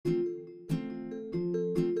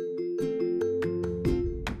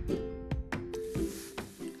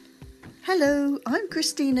Hello, I'm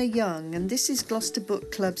Christina Young and this is Gloucester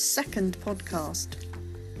Book Club's second podcast.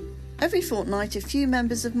 Every fortnight a few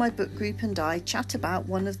members of my book group and I chat about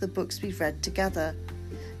one of the books we've read together.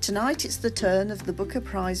 Tonight it's the turn of the Booker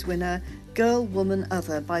Prize winner Girl, Woman,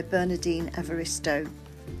 Other by Bernardine Evaristo.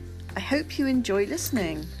 I hope you enjoy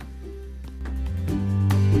listening.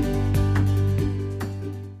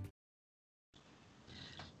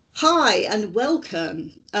 Hi and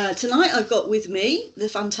welcome. Tonight I've got with me the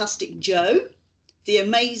fantastic Jo, the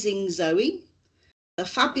amazing Zoe, the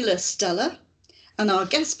fabulous Stella, and our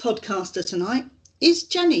guest podcaster tonight is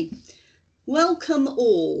Jenny. Welcome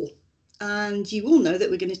all. And you all know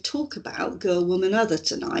that we're going to talk about Girl, Woman, Other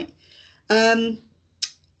tonight. I'm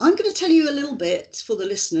going to tell you a little bit for the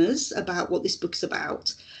listeners about what this book's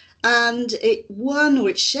about. And it won, or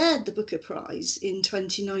it shared, the Booker Prize in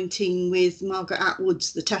 2019 with Margaret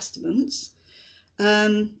Atwood's The Testaments.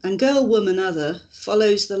 And Girl, Woman, Other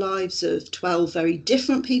follows the lives of 12 very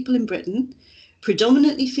different people in Britain,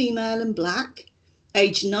 predominantly female and black,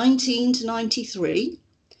 aged 19 to 93.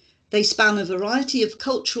 They span a variety of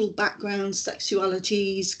cultural backgrounds,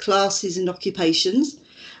 sexualities, classes and occupations,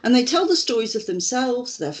 and they tell the stories of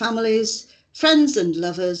themselves, their families, friends and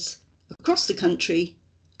lovers across the country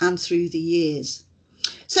and through the years.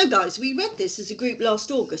 So guys, we read this as a group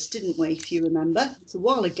last August, didn't we, if you remember? It's a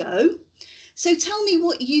while ago. So tell me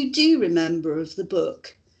what you do remember of the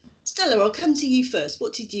book. Stella, I'll come to you first.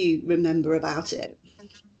 What did you remember about it?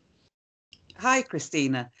 Hi,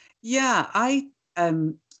 Christina. So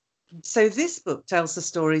this book tells the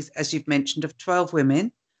stories, as you've mentioned, of 12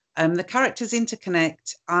 women. The characters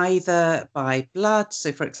interconnect either by blood.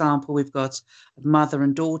 So, for example, we've got a mother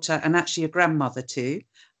and daughter, and actually a grandmother too,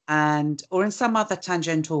 or in some other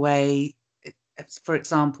tangential way, for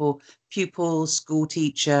example, pupil, school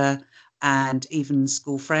teacher, and even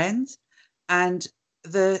school friends. And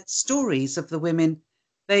the stories of the women,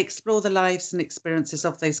 they explore the lives and experiences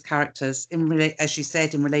of those characters, as you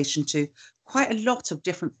said, in relation to quite a lot of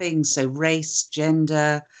different things. So race,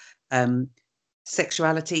 gender,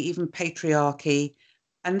 sexuality, even patriarchy.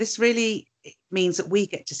 And this really means that we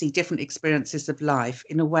get to see different experiences of life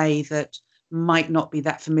in a way that might not be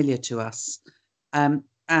that familiar to us.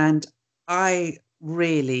 And I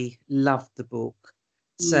really loved the book.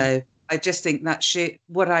 So I just think that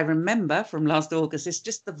what I remember from last August is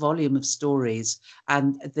just the volume of stories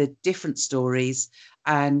and the different stories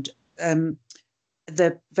and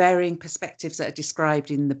the varying perspectives that are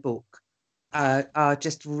described in the book are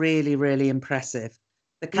just really, really impressive.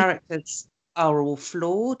 The characters are all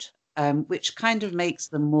flawed, which kind of makes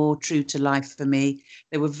them more true to life for me.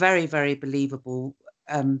 They were very, very believable.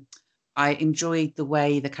 I enjoyed the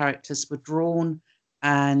way the characters were drawn,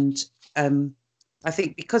 and I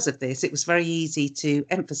think because of this, it was very easy to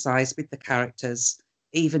empathise with the characters,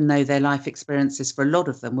 even though their life experiences for a lot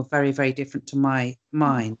of them were very, very different to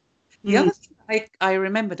mine. The other thing I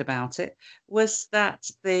remembered about it was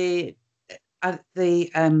that the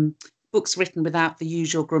book's written without the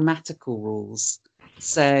usual grammatical rules.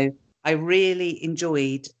 So I really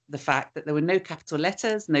enjoyed the fact that there were no capital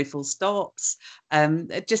letters, no full stops,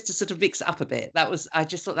 just to sort of mix it up a bit. I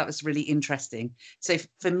just thought that was really interesting. So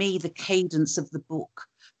for me, the cadence of the book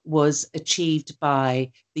was achieved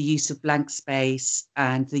by the use of blank space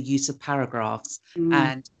and the use of paragraphs.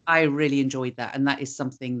 And I really enjoyed that. And that is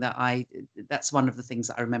something that's one of the things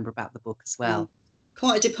that I remember about the book as well.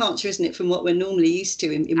 Quite a departure, isn't it, from what we're normally used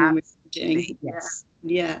to in when we're reading? Yes.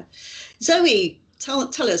 Yeah. Zoe,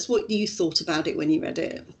 tell us what you thought about it when you read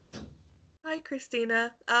it. Hi,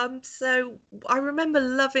 Christina. So I remember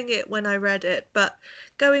loving it when I read it, but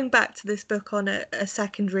going back to this book on a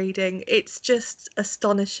second reading, it's just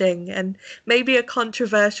astonishing and maybe a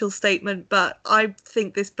controversial statement, but I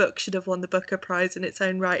think this book should have won the Booker Prize in its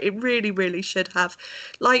own right. It really, really should have.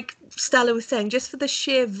 Like Stella was saying, just for the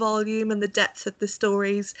sheer volume and the depth of the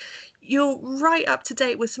stories, you're right up to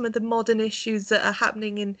date with some of the modern issues that are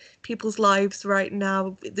happening in people's lives right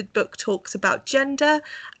now. The book talks about gender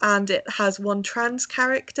and it has one trans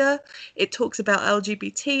character. It talks about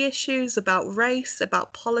LGBT issues, about race,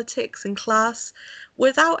 about politics and class,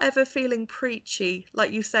 without ever feeling preachy,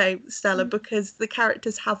 like you say, Stella, because the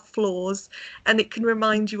characters have flaws and it can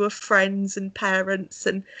remind you of friends and parents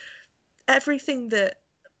and everything that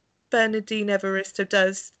Bernardine Evaristo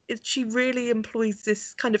does. She really employs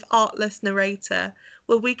this kind of artless narrator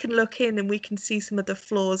where we can look in and we can see some of the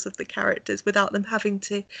flaws of the characters without them having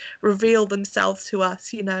to reveal themselves to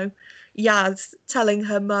us. You know, Yaz telling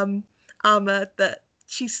her mum, Amma, that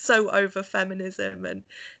she's so over feminism and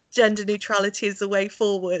gender neutrality is the way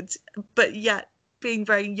forward, but yet being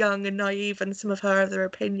very young and naive and some of her other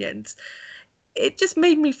opinions. it just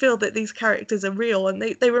made me feel that these characters are real, and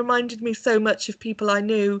they reminded me so much of people I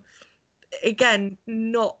knew, again,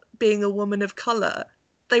 not being a woman of colour.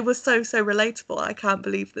 They were so relatable. I can't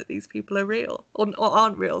believe that these people are real, or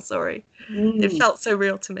aren't real, sorry. It felt so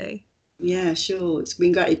real to me. Yeah, sure. It's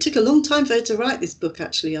been great. It took a long time for her to write this book,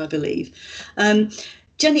 actually, I believe.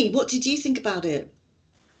 Jenny, what did you think about it?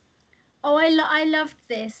 Oh, I loved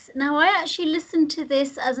this. Now, I actually listened to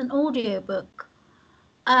this as an audiobook.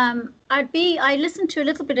 I listened to a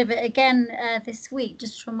little bit of it again this week,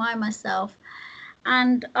 just to remind myself.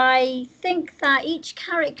 And I think that each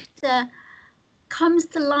character comes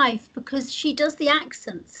to life because she does the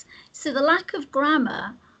accents. So the lack of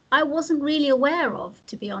grammar, I wasn't really aware of,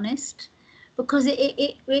 to be honest, because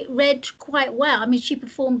it read quite well. I mean, she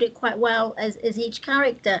performed it quite well as each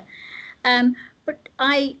character. But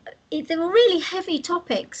there were really heavy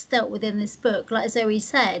topics dealt with in this book, like Zoe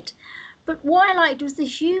said. But what I liked was the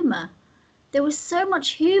humour. There was so much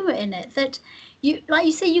humour in it that, like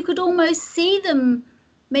you say, you could almost see them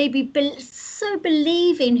maybe so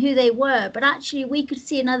believing who they were, but actually we could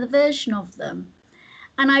see another version of them.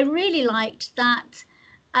 And I really liked that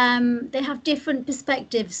they have different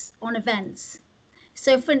perspectives on events.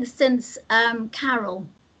 So, for instance, Carol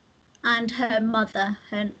and her mother,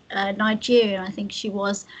 her Nigerian, I think she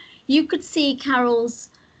was, you could see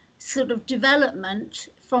Carol's sort of development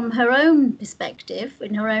from her own perspective,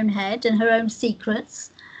 in her own head and her own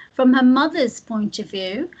secrets, from her mother's point of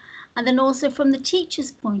view, and then also from the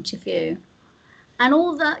teacher's point of view. And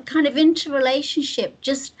all that kind of interrelationship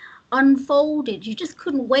just unfolded. You just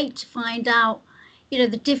couldn't wait to find out, the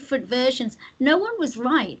different versions. No one was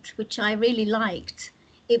right, which I really liked.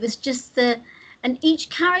 It was just and each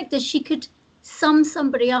character, she could sum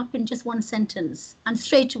somebody up in just one sentence, and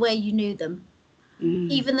straight away you knew them.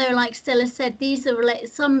 Even though, like Stella said, these are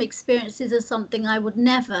some experiences are something I would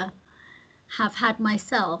never have had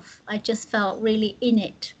myself. I just felt really in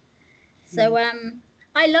it. So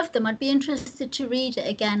I love them. I'd be interested to read it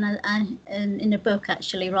again and in a book,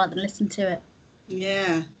 actually, rather than listen to it.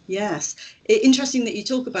 Yeah, yes. Interesting that you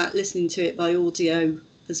talk about listening to it by audio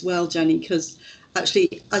as well, Jenny, because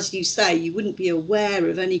actually, as you say, you wouldn't be aware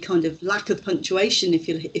of any kind of lack of punctuation if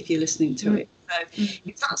you're listening to it. So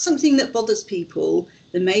if that's something that bothers people,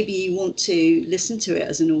 then maybe you want to listen to it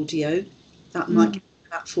as an audio. That might do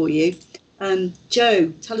that for you. Joe,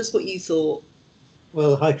 tell us what you thought.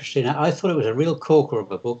 Well, hi, Christina. I thought it was a real corker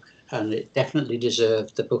of a book, and it definitely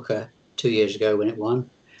deserved the Booker 2 years ago when it won.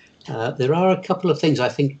 There are a couple of things I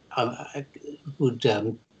think I would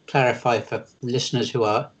clarify for listeners who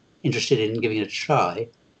are interested in giving it a try.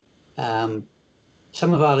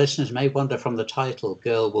 Some of our listeners may wonder from the title,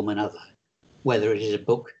 Girl, Woman, Other, whether it is a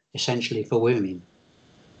book essentially for women.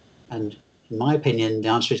 And in my opinion, the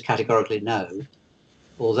answer is categorically no.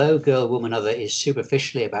 Although Girl, Woman, Other is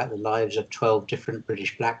superficially about the lives of 12 different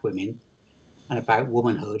British black women and about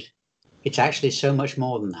womanhood, it's actually so much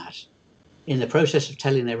more than that. In the process of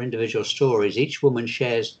telling their individual stories, each woman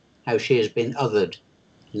shares how she has been othered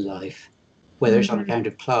in life, whether it's on account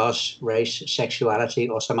of class, race, sexuality,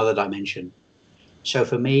 or some other dimension. So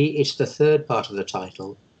for me, it's the third part of the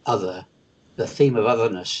title, Other, the theme of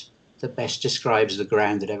otherness, that best describes the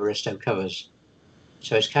ground that Everesto covers.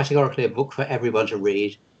 So it's categorically a book for everyone to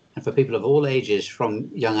read, and for people of all ages, from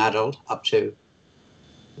young adult up to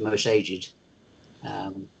the most aged.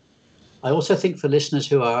 I also think for listeners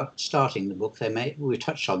who are starting the book, we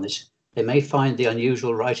touched on this, they may find the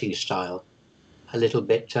unusual writing style a little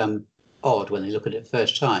bit odd when they look at it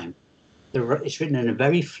first time. It's written in a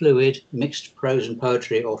very fluid, mixed prose and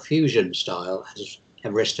poetry, or fusion style, as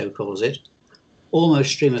Everesto calls it,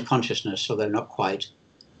 almost stream of consciousness, although not quite.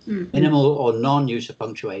 Minimal or non-use of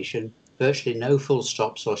punctuation, virtually no full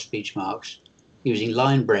stops or speech marks, using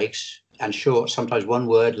line breaks and short, sometimes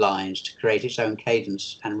one-word lines to create its own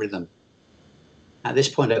cadence and rhythm. At this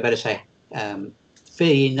point, I better say,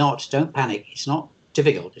 fear ye not, don't panic. It's not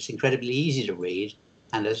difficult. It's incredibly easy to read.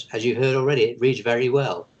 And as you heard already, it reads very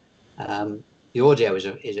well. The audio is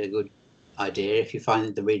a good idea if you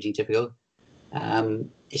find the reading difficult.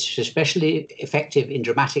 It's especially effective in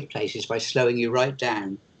dramatic places by slowing you right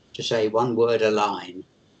down to say one word a line.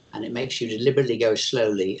 And it makes you deliberately go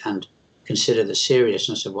slowly and consider the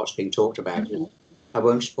seriousness of what's being talked about. I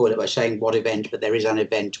won't spoil it by saying what event, but there is an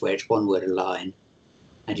event where it's one word a line.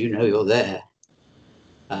 And you know you're there.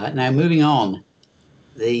 Now, moving on,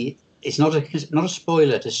 it's not a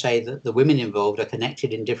spoiler to say that the women involved are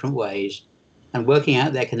connected in different ways, and working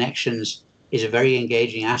out their connections is a very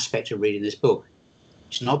engaging aspect of reading this book.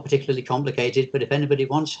 It's not particularly complicated, but if anybody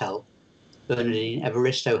wants help, Bernardine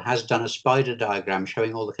Evaristo has done a spider diagram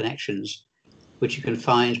showing all the connections, which you can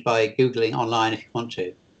find by Googling online if you want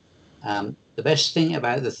to. The best thing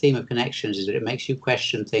about the theme of connections is that it makes you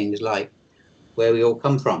question things like where we all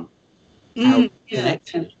come from, how we're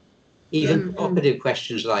connected, even provocative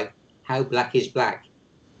questions like how black is black,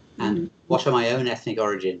 and what are my own ethnic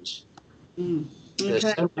origins. There's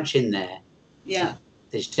so much in there. Yeah.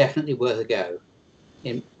 It's definitely worth a go.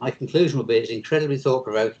 My conclusion will be it's incredibly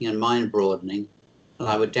thought-provoking and mind-broadening, and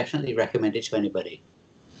I would definitely recommend it to anybody.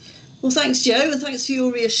 Well, thanks, Joe, and thanks for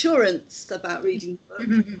your reassurance about reading the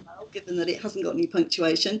book, given that it hasn't got any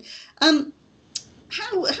punctuation.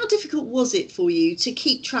 How difficult was it for you to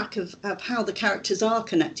keep track of how the characters are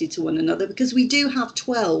connected to one another? Because we do have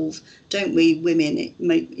 12, don't we, women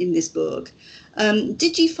in this book.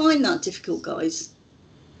 Did you find that difficult, guys?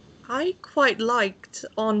 I quite liked,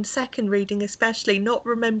 on second reading especially, not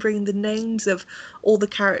remembering the names of all the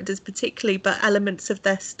characters particularly, but elements of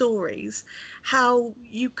their stories. How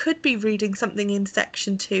you could be reading something in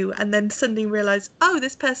section 2 and then suddenly realise, oh,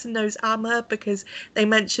 this person knows Amma because they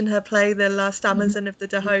mention her play, The Last Amazon of the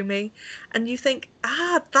Dahomey. And you think,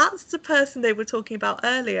 that's the person they were talking about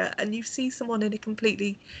earlier. And you see someone in a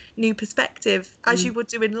completely new perspective, as you would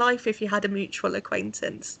do in life if you had a mutual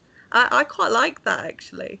acquaintance. I quite like that,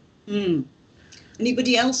 actually.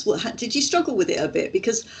 Anybody else? Did you struggle with it a bit?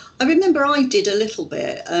 Because I remember I did a little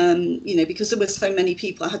bit, because there were so many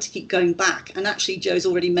people, I had to keep going back. And actually, Joe's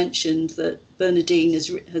already mentioned that Bernadine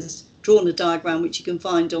has drawn a diagram which you can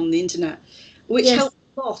find on the internet, which helped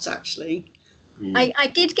a lot, actually. I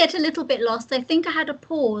did get a little bit lost. I think I had a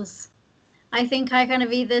pause. I think I kind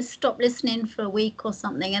of either stopped listening for a week or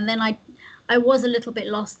something, and then I was a little bit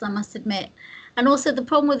lost, I must admit. And also the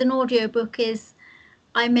problem with an audiobook is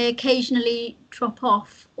I may occasionally drop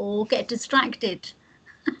off or get distracted.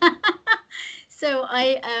 So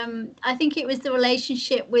I think it was the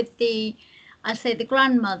relationship with the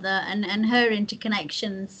grandmother and her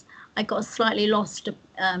interconnections. I got slightly lost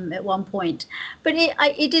at one point, but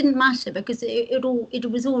it didn't matter because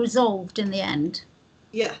it was all resolved in the end.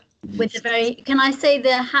 Yeah. With can I say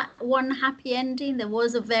one happy ending? There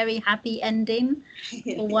was a very happy ending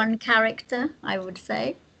for one character, I would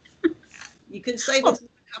say. You can say there's a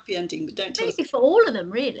happy ending, but don't tell us. Maybe for all of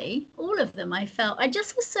them, really. All of them, I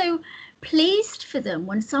just was so pleased for them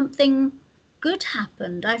when something good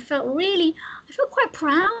happened. I felt quite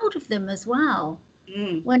proud of them as well.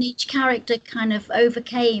 When each character kind of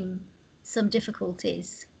overcame some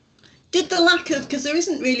difficulties. Did the lack of, because there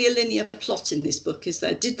isn't really a linear plot in this book, is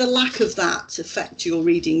there? Did the lack of that affect your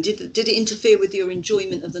reading? Did it interfere with your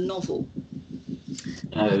enjoyment of the novel?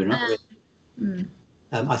 No, not really.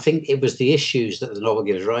 I think it was the issues that the novel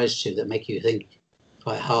gives rise to that make you think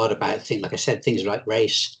quite hard about things, like I said, things like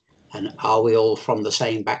race and are we all from the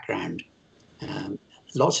same background?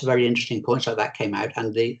 Lots of very interesting points like that came out,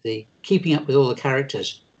 and the keeping up with all the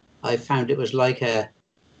characters, I found it was like it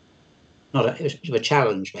was a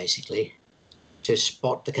challenge basically to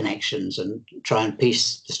spot the connections and try and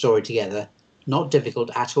piece the story together. Not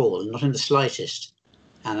difficult at all, not in the slightest.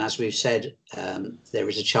 And as we've said, there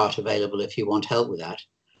is a chart available if you want help with that.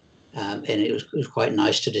 And it was quite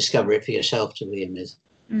nice to discover it for yourself to begin with.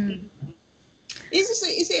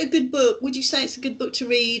 Is it a good book? Would you say it's a good book to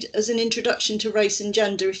read as an introduction to race and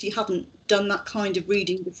gender if you haven't done that kind of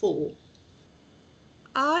reading before?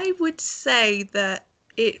 I would say that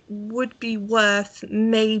it would be worth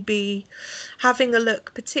maybe having a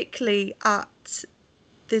look particularly at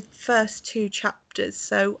the first 2 chapters.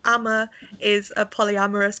 So Amma is a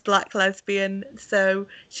polyamorous black lesbian, so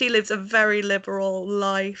she lives a very liberal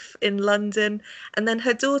life in London, and then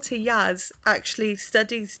her daughter Yaz actually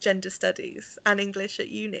studies gender studies and English at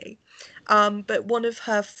uni, but one of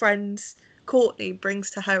her friends, Courtney, brings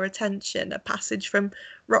to her attention a passage from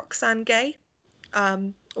Roxane Gay,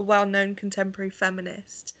 a well-known contemporary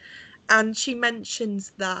feminist, and she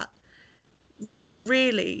mentions that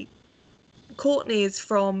really Courtney is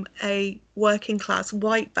from a working class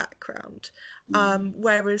white background,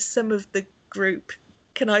 whereas some of the group,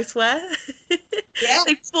 can I swear? Yeah.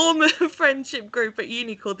 They form a friendship group at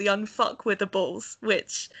uni called the Unfuckwithables,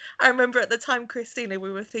 which I remember at the time, Christina,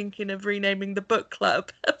 we were thinking of renaming the book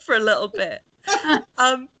club for a little bit.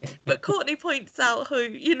 But Courtney points out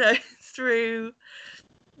who, through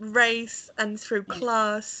race and through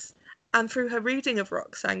class and through her reading of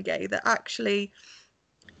Roxane Gay, that actually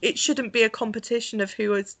it shouldn't be a competition of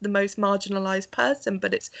who is the most marginalised person,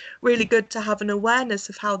 but it's really good to have an awareness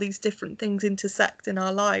of how these different things intersect in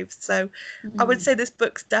our lives. So I would say this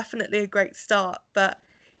book's definitely a great start, but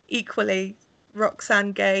equally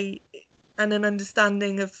Roxane Gay and an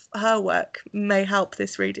understanding of her work may help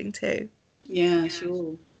this reading too. Yeah,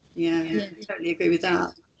 sure. Yeah, I totally agree with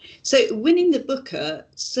that. So winning the Booker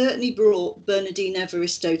certainly brought Bernardine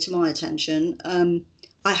Evaristo to my attention.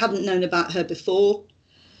 I hadn't known about her before.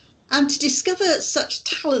 And to discover such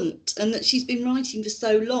talent and that she's been writing for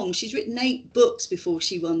so long, she's written 8 books before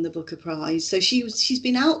she won the Booker Prize. So she's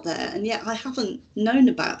been out there, and yet I haven't known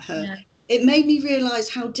about her. No. It made me realise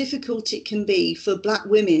how difficult it can be for Black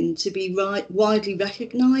women to be widely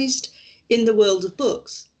recognised in the world of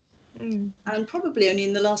books. And probably only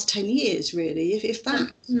in the last 10 years, really, if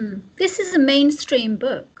that. This is a mainstream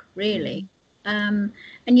book, really. And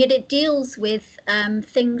yet it deals with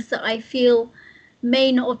things that I feel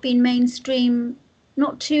may not have been mainstream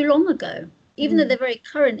not too long ago. Even though they're very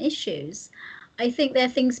current issues, I think they're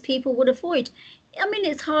things people would avoid. I mean,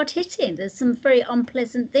 it's hard hitting. There's some very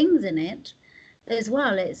unpleasant things in it as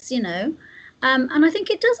well. It's, and I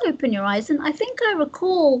think it does open your eyes. And I think I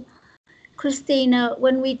recall, Christina,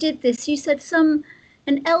 when we did this, you said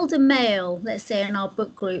an elder male, let's say in our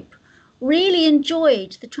book group, really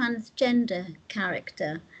enjoyed the transgender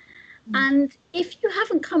character. And if you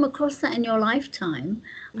haven't come across that in your lifetime,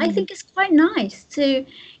 I think it's quite nice to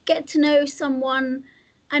get to know someone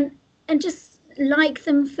and just like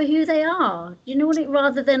them for who they are. You know what?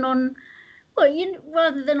 Rather than on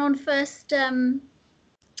first.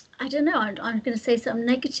 I don't know. I'm going to say something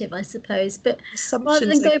negative, I suppose, but rather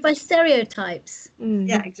than go by stereotypes.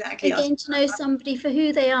 Yeah, exactly. Getting to know somebody for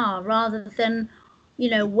who they are, rather than,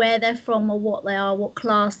 where they're from or what they are, what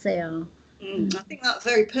class they are. I think that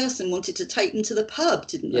very person wanted to take them to the pub,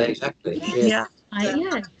 didn't they? Yeah, exactly. Yeah.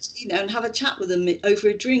 And have a chat with them over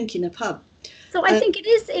a drink in a pub. So I think it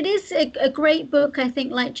is a great book. I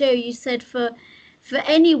think, like Joe, you said, for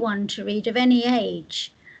anyone to read of any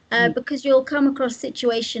age, because you'll come across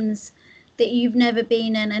situations that you've never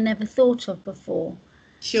been in and never thought of before.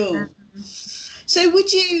 Sure. So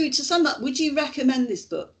to sum up, would you recommend this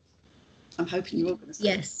book? I'm hoping you're all going to say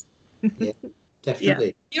yes. Yeah. Definitely.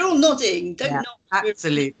 Yeah. You're all nodding. Don't nod.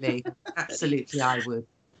 Absolutely. Absolutely, I would.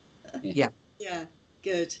 Yeah. Yeah,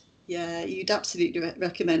 good. Yeah, you'd absolutely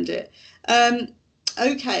recommend it.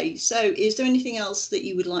 Okay, so is there anything else that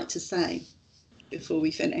you would like to say before we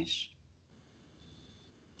finish?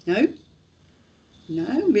 No?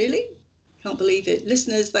 No, really? Can't believe it.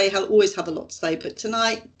 Listeners, they always have a lot to say, but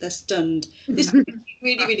tonight they're stunned. This is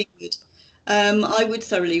really, really good. I would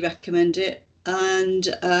thoroughly recommend it. And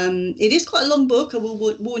it is quite a long book. I will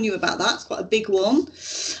warn you about that. It's quite a big one.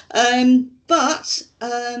 But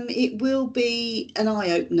it will be an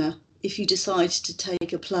eye-opener if you decide to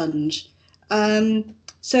take a plunge.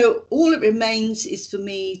 So all it remains is for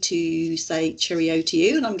me to say cheerio to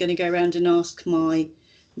you. And I'm going to go around and ask my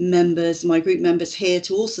group members here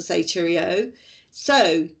to also say cheerio.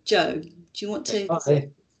 So, Joe, do you want to? Bye.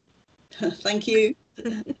 Thank you.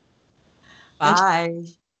 Bye.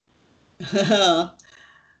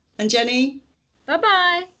 And Jenny?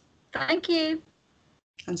 Bye-bye. Thank you.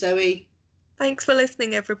 And Zoe? Thanks for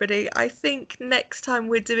listening, everybody. I think next time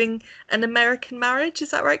we're doing An American Marriage.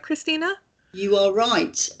 Is that right, Christina? You are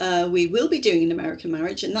right. We will be doing An American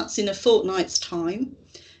Marriage, and that's in a fortnight's time.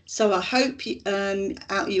 So I hope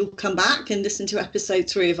you'll come back and listen to episode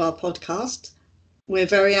 3 of our podcast. We're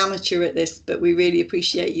very amateur at this, but we really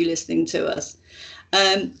appreciate you listening to us.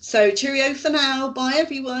 So cheerio for now. Bye,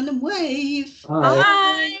 everyone, and wave.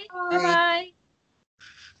 Bye. Bye. Bye.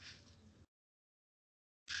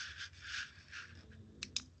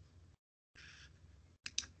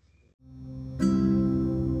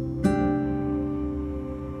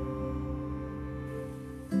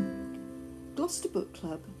 Gloucester Book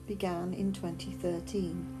Club began in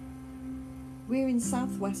 2013. We're in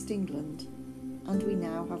southwest England and we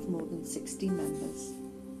now have more than 60 members.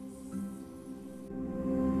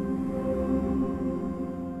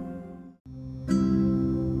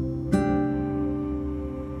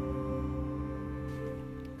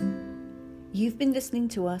 You've been listening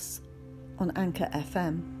to us on Anchor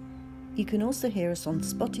FM. You can also hear us on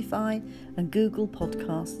Spotify and Google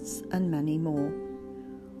Podcasts and many more.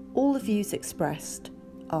 All the views expressed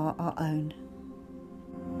are our own.